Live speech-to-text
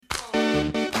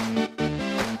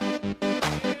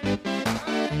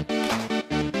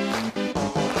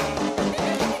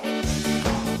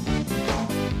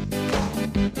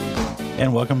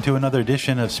And welcome to another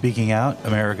edition of Speaking Out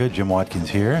America. Jim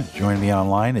Watkins here. Join me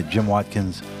online at Jim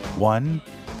Watkins 1.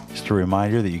 Just a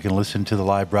reminder that you can listen to the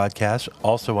live broadcast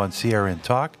also on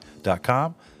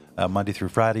crntalk.com Monday through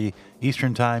Friday,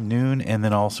 Eastern Time, noon, and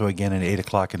then also again at 8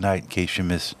 o'clock at night in case you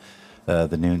miss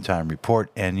the noontime report.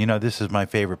 And, you know, this is my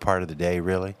favorite part of the day,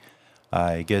 really.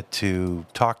 I get to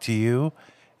talk to you,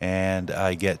 and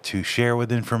I get to share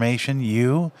with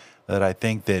information that I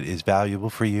think that is valuable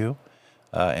for you,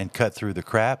 and cut through the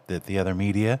crap that the other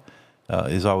media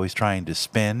is always trying to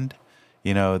spin.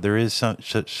 You know, there is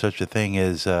such a thing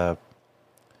as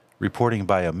reporting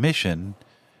by omission,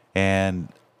 and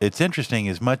it's interesting,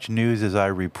 as much news as I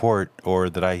report or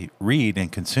that I read and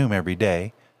consume every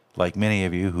day, like many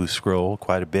of you who scroll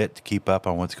quite a bit to keep up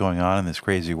on what's going on in this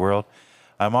crazy world,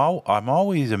 I'm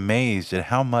always amazed at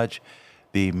how much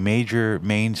the major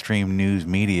mainstream news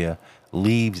media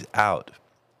leaves out.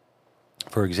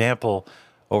 For example,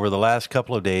 over the last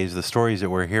couple of days, the stories that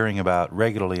we're hearing about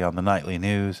regularly on the nightly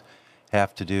news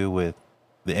have to do with,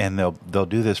 and they'll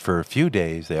do this for a few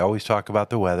days. They always talk about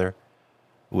the weather,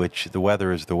 which the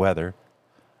weather is the weather,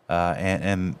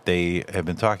 and they have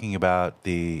been talking about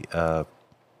the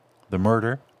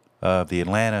murder of the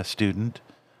Atlanta student,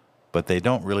 but they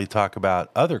don't really talk about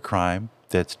other crime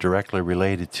that's directly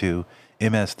related to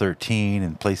MS-13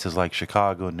 in places like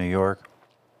Chicago and New York.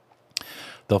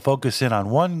 They'll focus in on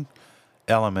one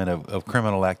element of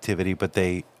criminal activity, but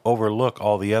they overlook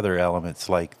all the other elements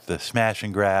like the smash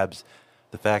and grabs,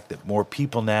 the fact that more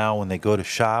people now, when they go to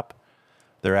shop,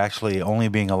 they're actually only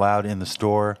being allowed in the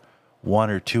store one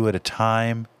or two at a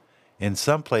time. In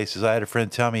some places, I had a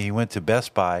friend tell me he went to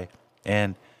Best Buy,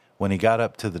 and when he got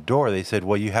up to the door, they said,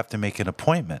 well, you have to make an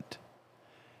appointment.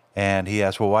 And he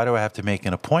asked, well, why do I have to make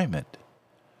an appointment?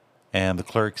 And the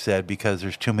clerk said, because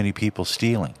there's too many people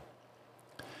stealing.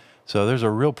 So there's a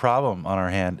real problem on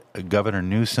our hand. Governor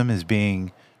Newsom is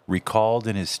being recalled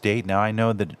in his state. Now, I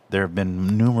know that there have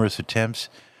been numerous attempts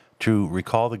to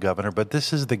recall the governor, but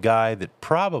this is the guy that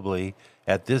probably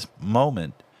at this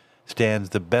moment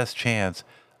stands the best chance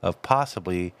of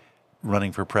possibly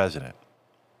running for president.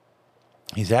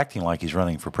 He's acting like he's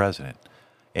running for president,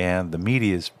 and the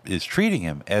media is treating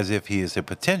him as if he is a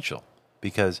potential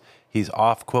because he's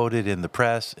off-quoted in the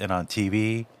press and on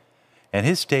TV, and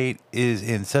his state is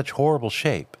in such horrible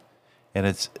shape. And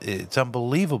it's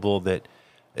unbelievable that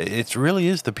it really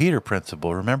is the Peter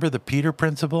principle. Remember the Peter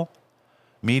principle?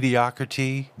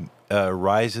 Mediocrity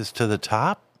rises to the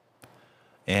top,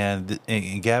 and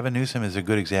Gavin Newsom is a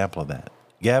good example of that.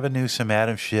 Gavin Newsom,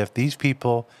 Adam Schiff, these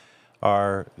people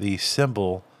are the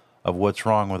symbol of what's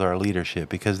wrong with our leadership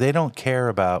because they don't care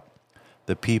about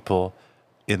the people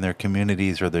in their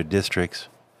communities or their districts.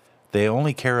 They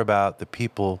only care about the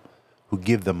people who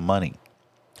give them money,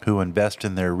 who invest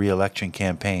in their re-election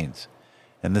campaigns.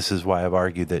 And this is why I've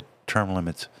argued that term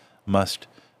limits must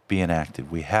be enacted.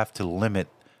 We have to limit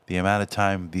the amount of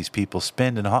time these people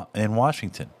spend in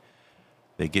Washington.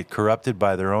 They get corrupted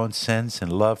by their own sense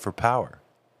and love for power.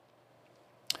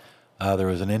 There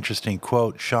was an interesting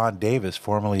quote. Sean Davis,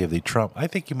 formerly of the Trump, I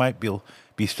think you might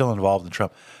be still involved in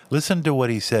Trump. Listen to what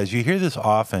he says. You hear this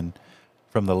often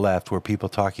from the left where people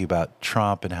talking about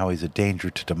Trump and how he's a danger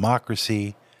to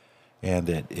democracy and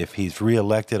that if he's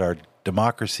reelected, our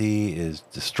democracy is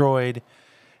destroyed.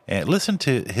 And listen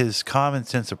to his common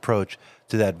sense approach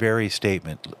to that very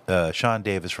statement. Sean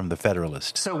Davis from The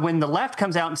Federalist. So when the left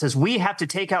comes out and says, we have to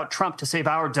take out Trump to save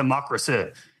our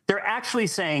democracy, they're actually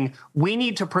saying we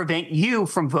need to prevent you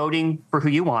from voting for who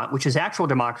you want, which is actual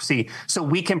democracy, so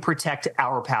we can protect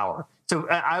our power. So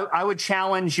I would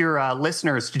challenge your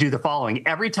listeners to do the following.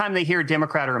 Every time they hear a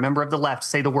Democrat or a member of the left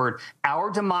say the word our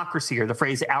democracy or the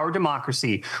phrase our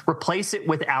democracy, replace it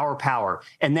with our power.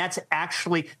 And that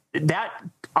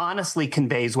honestly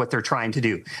conveys what they're trying to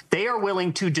do. They are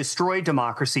willing to destroy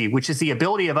democracy, which is the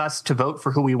ability of us to vote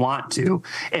for who we want to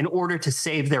in order to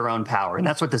save their own power. And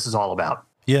that's what this is all about.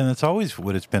 Yeah, and that's always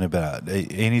what it's been about.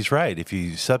 And he's right. If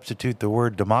you substitute the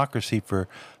word democracy for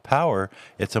power,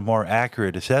 it's a more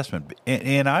accurate assessment.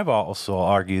 And I've also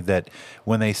argued that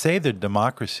when they say they're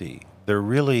democracy, they're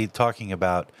really talking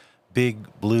about big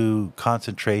blue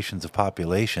concentrations of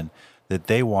population that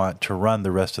they want to run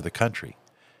the rest of the country.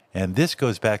 And this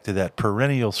goes back to that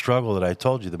perennial struggle that I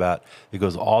told you about. It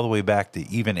goes all the way back to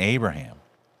even Abraham,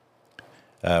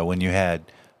 when you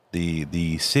had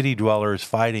the city dwellers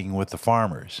fighting with the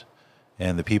farmers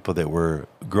and the people that were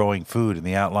growing food in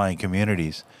the outlying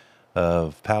communities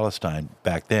of Palestine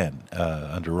back then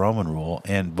under Roman rule.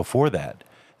 And before that,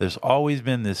 there's always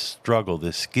been this struggle,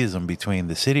 this schism between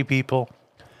the city people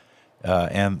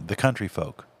and the country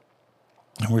folk.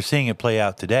 And we're seeing it play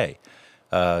out today.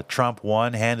 Trump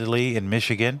won handily in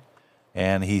Michigan,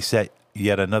 and he set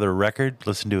yet another record.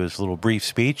 Listen to his little brief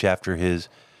speech after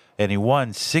and he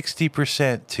won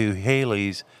 60% to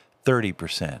Haley's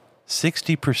 30%.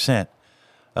 60%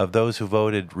 of those who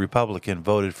voted Republican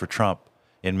voted for Trump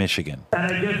in Michigan.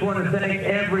 And I just want to thank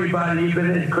everybody. You've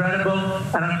been incredible,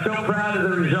 and I'm so proud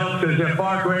of the results because they're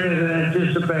far greater than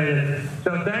anticipated.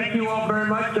 So thank you all very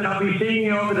much, and I'll be seeing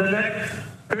you over the next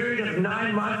period of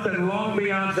 9 months and long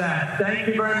beyond that. Thank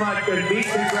you very much, and big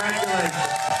congratulations.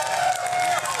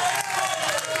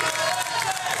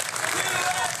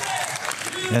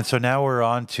 And so now we're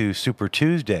on to Super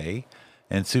Tuesday,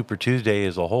 and Super Tuesday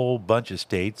is a whole bunch of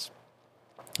states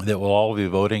that will all be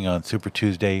voting on Super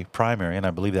Tuesday primary, and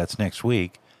I believe that's next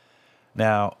week.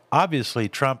 Now, obviously,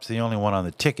 Trump's the only one on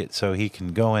the ticket, so he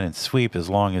can go in and sweep as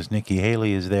long as Nikki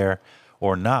Haley is there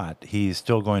or not. He's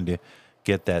still going to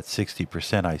get that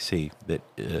 60%, I see. That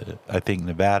I think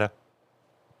Nevada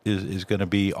is going to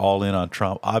be all in on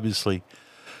Trump. Obviously,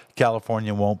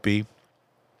 California won't be,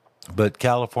 but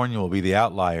California will be the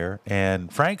outlier.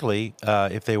 And frankly,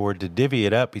 if they were to divvy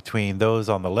it up between those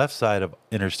on the left side of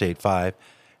Interstate 5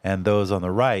 and those on the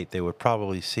right, they would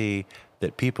probably see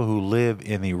that people who live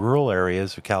in the rural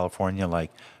areas of California,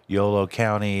 like Yolo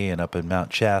County and up in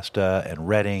Mount Shasta and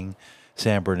Redding,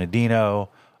 San Bernardino,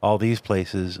 all these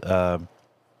places, Tahoe.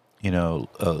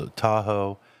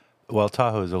 Well,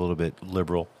 Tahoe is a little bit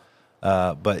liberal,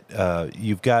 but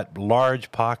you've got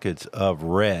large pockets of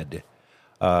red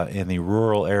in the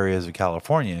rural areas of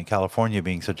California. And California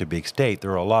being such a big state,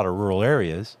 there are a lot of rural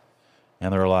areas,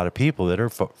 and there are a lot of people that are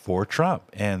for Trump.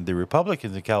 And the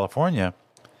Republicans in California,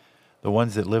 the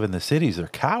ones that live in the cities, they're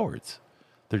cowards.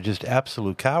 They're just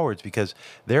absolute cowards because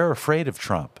they're afraid of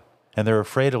Trump, and they're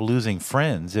afraid of losing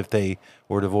friends if they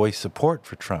were to voice support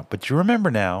for Trump. But you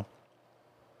remember now,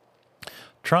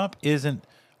 Trump isn't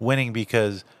winning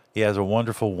because he has a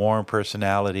wonderful, warm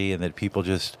personality and that people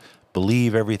just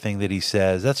believe everything that he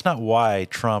says. That's not why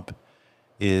Trump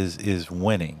is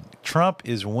winning. Trump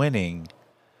is winning,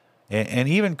 and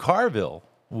even Carville,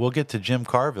 we'll get to Jim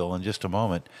Carville in just a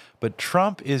moment, but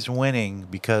Trump is winning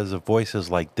because of voices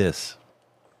like this.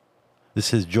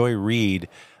 This is Joy Reid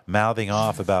mouthing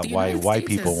off about why white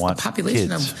people want kids. A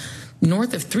population of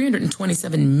north of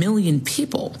 327 million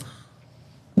people.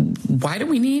 Why do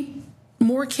we need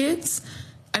more kids?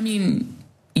 I mean,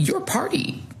 your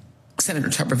party, Senator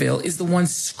Tuberville, is the one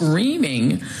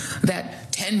screaming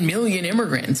that 10 million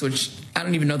immigrants, which I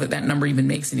don't even know that number even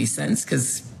makes any sense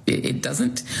because it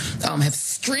doesn't, have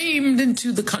streamed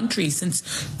into the country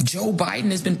since Joe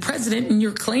Biden has been president, and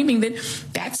you're claiming that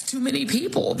that's too many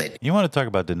people. You want to talk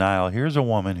about denial? Here's a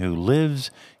woman who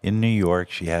lives in New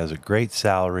York. She has a great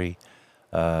salary.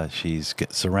 She's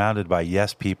surrounded by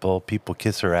yes people. People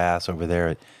kiss her ass over there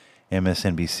at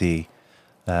MSNBC.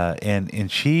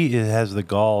 And she has the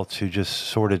gall to just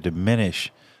sort of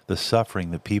diminish the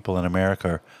suffering that people in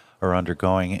America are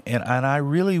undergoing. And I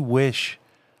really wish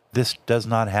this does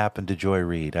not happen to Joy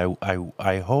Reid.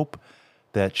 I hope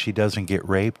that she doesn't get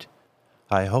raped.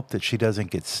 I hope that she doesn't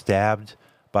get stabbed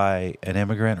by an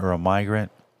immigrant or a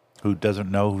migrant who doesn't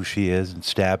know who she is and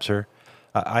stabs her.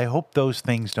 I hope those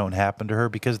things don't happen to her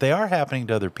because they are happening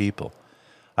to other people.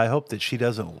 I hope that she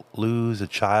doesn't lose a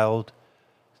child.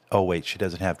 Oh, wait, she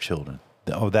doesn't have children.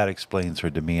 Oh, that explains her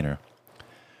demeanor.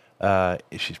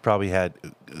 She's probably had,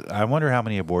 I wonder how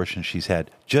many abortions she's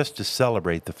had just to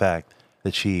celebrate the fact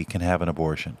that she can have an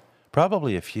abortion.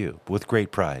 Probably a few, with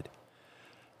great pride.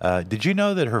 Did you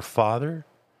know that her father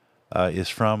is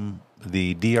from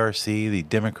the DRC, the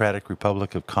Democratic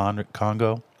Republic of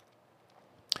Congo?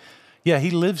 Yeah,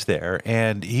 he lives there,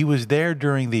 and he was there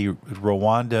during the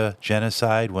Rwanda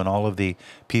genocide when all of the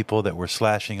people that were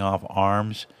slashing off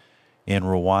arms in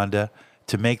Rwanda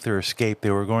to make their escape,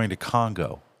 they were going to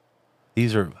Congo.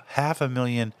 These are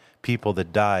 500,000 people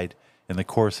that died in the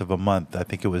course of a month. I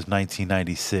think it was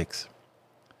 1996.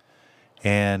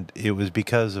 And it was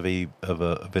because of an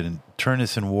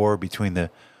internecine war between the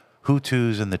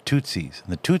Hutus and the Tutsis.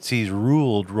 And the Tutsis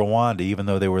ruled Rwanda, even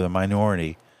though they were the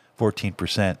minority,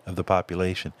 14% of the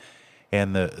population.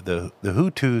 And the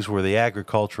Hutus were the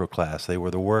agricultural class. They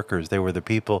were the workers. They were the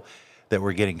people that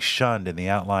were getting shunned in the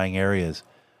outlying areas,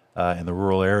 in the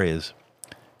rural areas.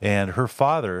 And her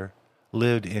father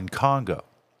lived in Congo.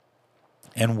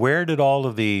 And where did all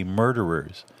of the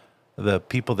murderers, the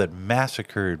people that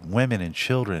massacred women and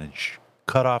children and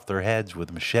cut off their heads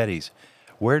with machetes,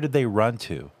 where did they run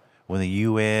to when the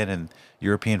UN and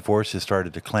European forces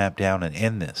started to clamp down and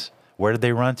end this? Where did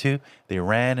they run to? They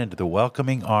ran into the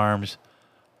welcoming arms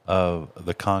of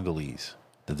the Congolese,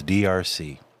 the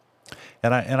DRC.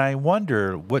 And I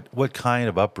wonder what kind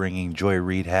of upbringing Joy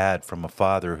Reid had from a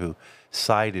father who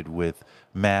sided with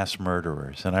mass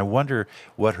murderers. And I wonder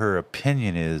what her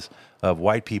opinion is of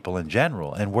white people in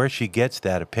general and where she gets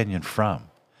that opinion from.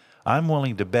 I'm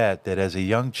willing to bet that as a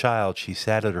young child, she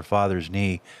sat at her father's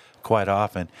knee quite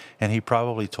often, and he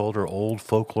probably told her old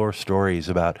folklore stories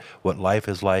about what life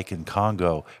is like in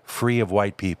Congo, free of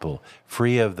white people,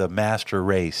 free of the master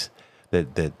race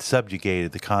that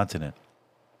subjugated the continent.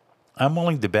 I'm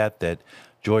willing to bet that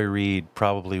Joy Reid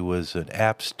probably was an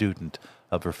apt student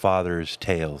of her father's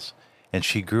tales, and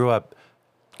she grew up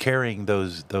carrying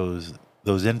those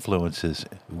influences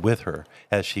with her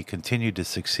as she continued to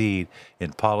succeed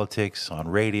in politics, on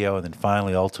radio, and then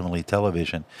finally, ultimately,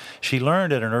 television. She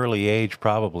learned at an early age,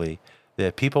 probably,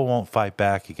 that people won't fight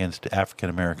back against African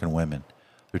American women.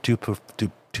 They're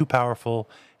too powerful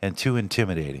and too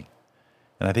intimidating.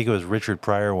 And I think it was Richard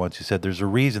Pryor once who said, "There's a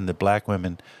reason that black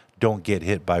women don't get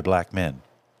hit by black men."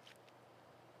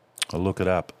 I'll look it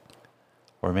up.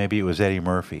 Or maybe it was Eddie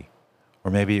Murphy.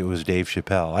 Or maybe it was Dave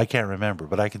Chappelle. I can't remember.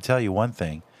 But I can tell you one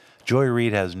thing. Joy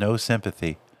Reid has no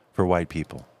sympathy for white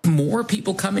people. More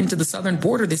people come into the southern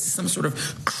border. This is some sort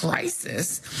of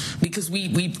crisis because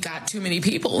we've got too many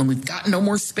people and we've got no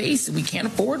more space and we can't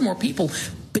afford more people.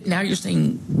 But now you're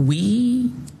saying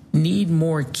we need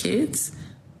more kids?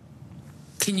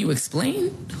 Can you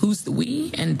explain who's the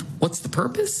we and what's the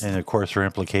purpose? And of course, her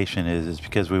implication is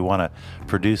because we want to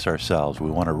produce ourselves. We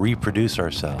want to reproduce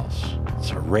ourselves. It's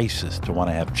racist to want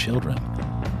to have children,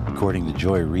 according to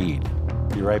Joy Reid.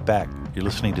 Be right back. You're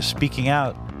listening to Speaking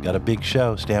Out. Got a big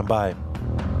show. Stand by.